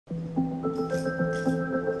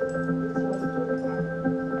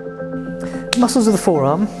Muscles of the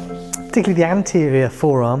forearm, particularly the anterior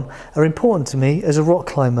forearm, are important to me as a rock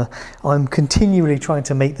climber. I'm continually trying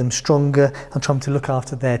to make them stronger. I'm trying to look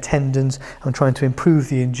after their tendons. I'm trying to improve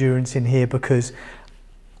the endurance in here because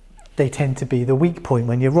they tend to be the weak point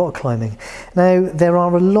when you're rock climbing. Now, there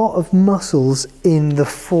are a lot of muscles in the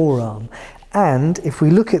forearm, and if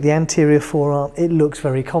we look at the anterior forearm, it looks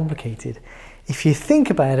very complicated. If you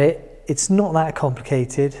think about it, it's not that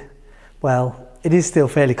complicated. Well, it is still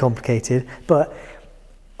fairly complicated, but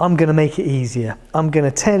I'm going to make it easier. I'm going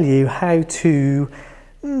to tell you how to,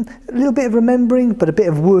 a little bit of remembering, but a bit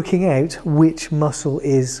of working out which muscle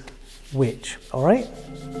is which, all right?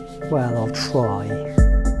 Well, I'll try.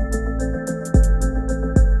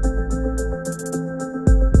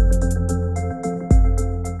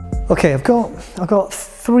 Okay, I've got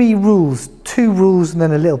 3 rules, 2 rules and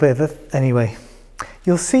then a little bit of it. Anyway,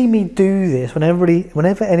 you'll see me do this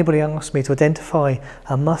whenever anybody asks me to identify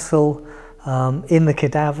a muscle in the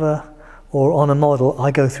cadaver or on a model. I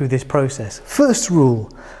go through this process. First rule,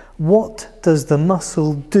 what does the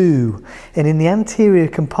muscle do? And in the anterior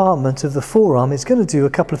compartment of the forearm, it's going to do a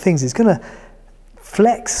couple of things. It's going to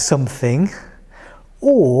flex something,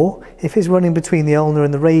 or if it's running between the ulna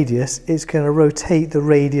and the radius, it's going to rotate the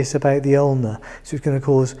radius about the ulna. So it's going to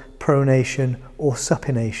cause pronation or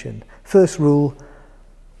supination. First rule,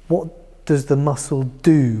 what does the muscle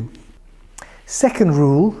do? Second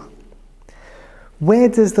rule, where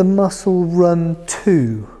does the muscle run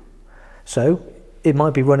to? So it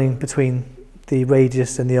might be running between the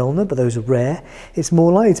radius and the ulna, but those are rare. It's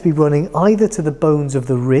more likely to be running either to the bones of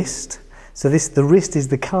the wrist. So the wrist is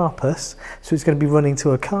the carpus, so it's going to be running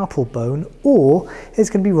to a carpal bone, or it's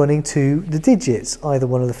going to be running to the digits, either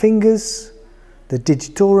one of the fingers, the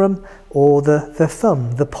digitorum, or the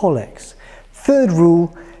thumb, the pollex. Third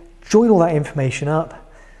rule, join all that information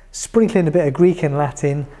up, sprinkle in a bit of Greek and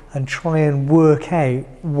Latin, and try and work out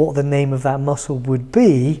what the name of that muscle would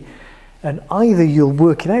be, and either you'll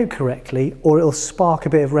work it out correctly, or it'll spark a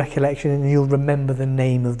bit of recollection and you'll remember the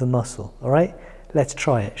name of the muscle. All right, let's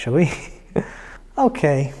try it, shall we?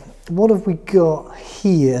 Okay, what have we got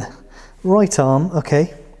here? Right arm,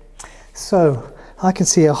 okay. So I can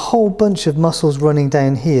see a whole bunch of muscles running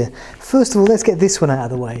down here. First of all, let's get this one out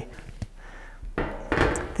of the way.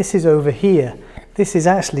 This is over here. This is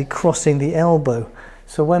actually crossing the elbow.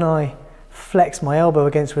 So when I flex my elbow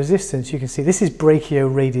against resistance, you can see this is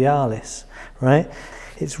brachioradialis, right?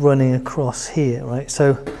 It's running across here, right?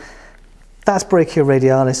 So that's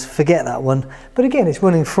brachioradialis, forget that one. But again, it's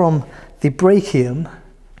running from the brachium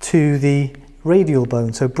to the radial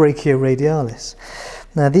bone, so brachioradialis.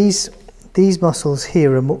 Now these muscles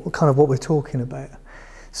here are kind of what we're talking about.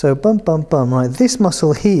 So bum, bum, bum, right? This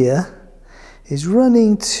muscle here is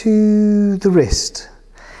running to the wrist,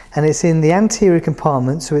 and it's in the anterior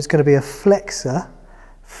compartment, so it's going to be a flexor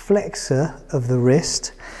of the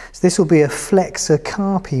wrist. So this will be a flexor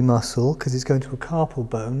carpi muscle because it's going to a carpal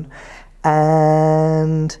bone,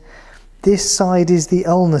 and this side is the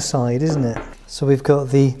ulnar side, isn't it? So we've got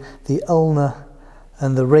the ulna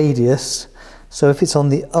and the radius. So if it's on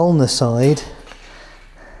the ulnar side,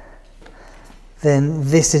 then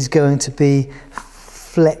this is going to be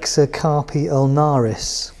flexor carpi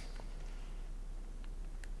ulnaris.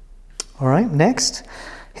 All right, next,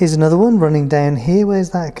 here's another one running down here.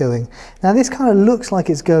 Where's that going? Now this kind of looks like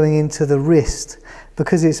it's going into the wrist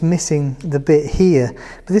because it's missing the bit here,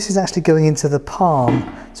 but this is actually going into the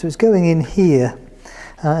palm. So it's going in here,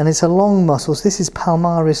 and it's a long muscle. So this is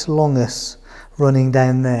palmaris longus running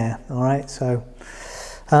down there. All right, so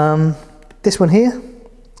this one here.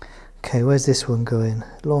 Okay, where's this one going?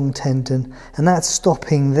 Long tendon, and that's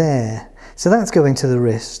stopping there. So that's going to the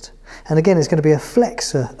wrist. And again, it's going to be a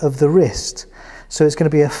flexor of the wrist. So it's going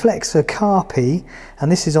to be a flexor carpi,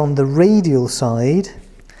 and this is on the radial side,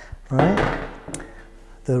 right?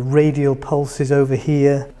 The radial pulse is over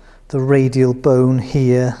here, the radial bone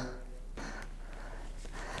here.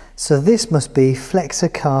 So this must be flexor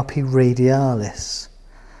carpi radialis.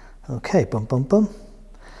 Okay, bum, bum, bum.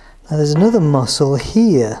 Now there's another muscle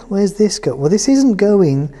here. Where's this go? Well, this isn't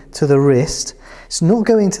going to the wrist. It's not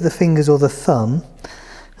going to the fingers or the thumb.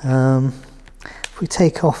 If we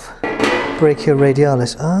take off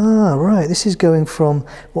brachioradialis, right, this is going from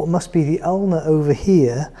what must be the ulna over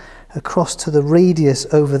here across to the radius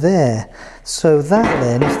over there. So that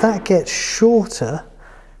then, if that gets shorter,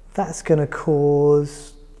 that's going to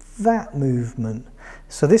cause that movement.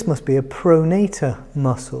 So this must be a pronator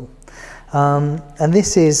muscle. And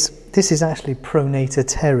this is actually pronator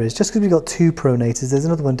teres. Just because we've got 2 pronators, there's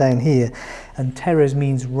another one down here, and teres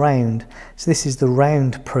means round. So this is the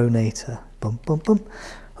round pronator. Bum, bum, bum.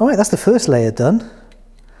 All right, that's the first layer done.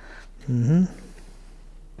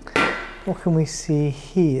 What can we see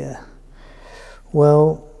here?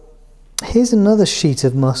 Well, here's another sheet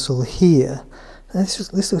of muscle here. And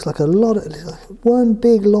this looks like one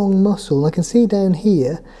big long muscle. I can see down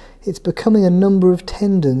here, it's becoming a number of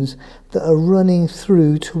tendons that are running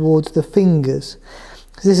through towards the fingers.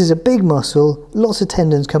 This is a big muscle, lots of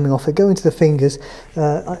tendons coming off it, going to the fingers.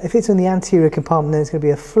 If it's in the anterior compartment, then it's going to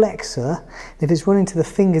be a flexor. If it's running to the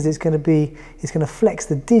fingers, it's going to flex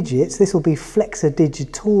the digits. This will be flexor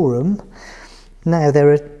digitorum. Now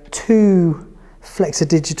there are two flexor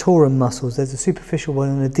digitorum muscles. There's a superficial one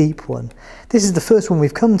and a deep one. This is the first one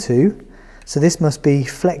we've come to, so this must be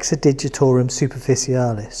flexor digitorum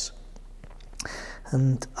superficialis.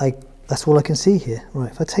 And that's all I can see here.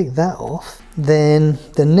 Right, if I take that off, then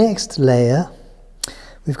the next layer,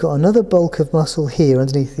 we've got another bulk of muscle here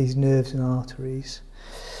underneath these nerves and arteries.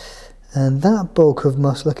 And that bulk of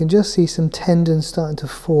muscle, I can just see some tendons starting to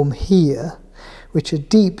form here, which are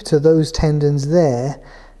deep to those tendons there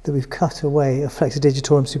that we've cut away of flexor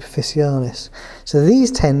digitorum superficialis. So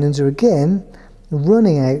these tendons are again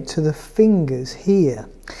running out to the fingers here.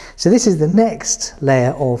 So this is the next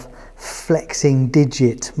layer of flexing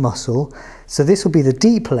digit muscle. So this will be the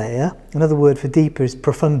deep layer. Another word for deeper is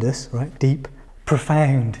profundus, right? Deep.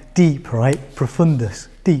 Profound. Deep, right? Profundus.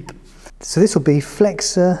 Deep. So this will be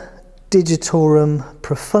flexor digitorum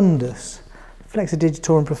profundus. Flexor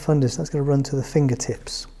digitorum profundus. That's going to run to the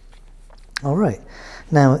fingertips. All right.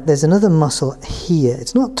 Now, there's another muscle here.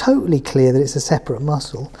 It's not totally clear that it's a separate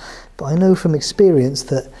muscle, but I know from experience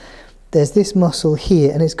that there's this muscle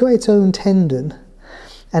here, and it's got its own tendon,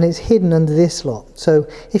 and it's hidden under this lot. So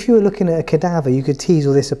if you were looking at a cadaver, you could tease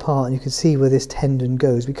all this apart and you could see where this tendon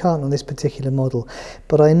goes. We can't on this particular model,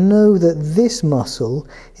 but I know that this muscle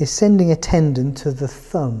is sending a tendon to the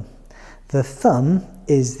thumb. The thumb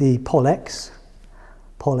is the pollex.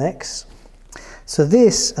 So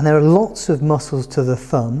this, and there are lots of muscles to the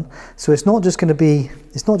thumb, so it's not just going to be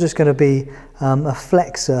a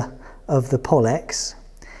flexor of the pollex.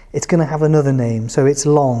 It's going to have another name, so it's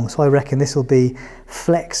long. So I reckon this will be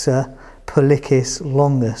flexor pollicis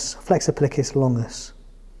longus. Flexor pollicis longus.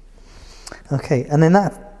 Okay, and then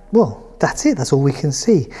that's it. That's all we can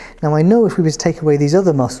see. Now I know if we were to take away these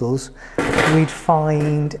other muscles, we'd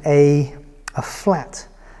find a flat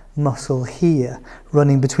muscle here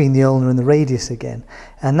running between the ulnar and the radius again,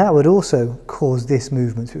 and that would also cause this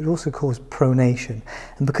movement. So it would also cause pronation,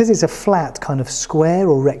 and because it's a flat kind of square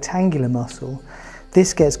or rectangular muscle,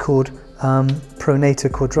 this gets called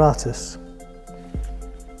pronator quadratus.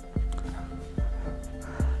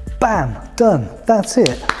 Bam! Done. That's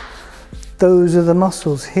it. Those are the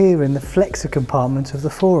muscles here in the flexor compartment of the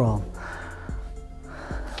forearm.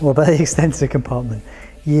 What about the extensor compartment?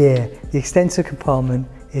 Yeah, the extensor compartment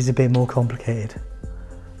is a bit more complicated.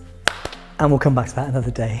 And we'll come back to that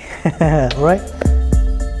another day. All right?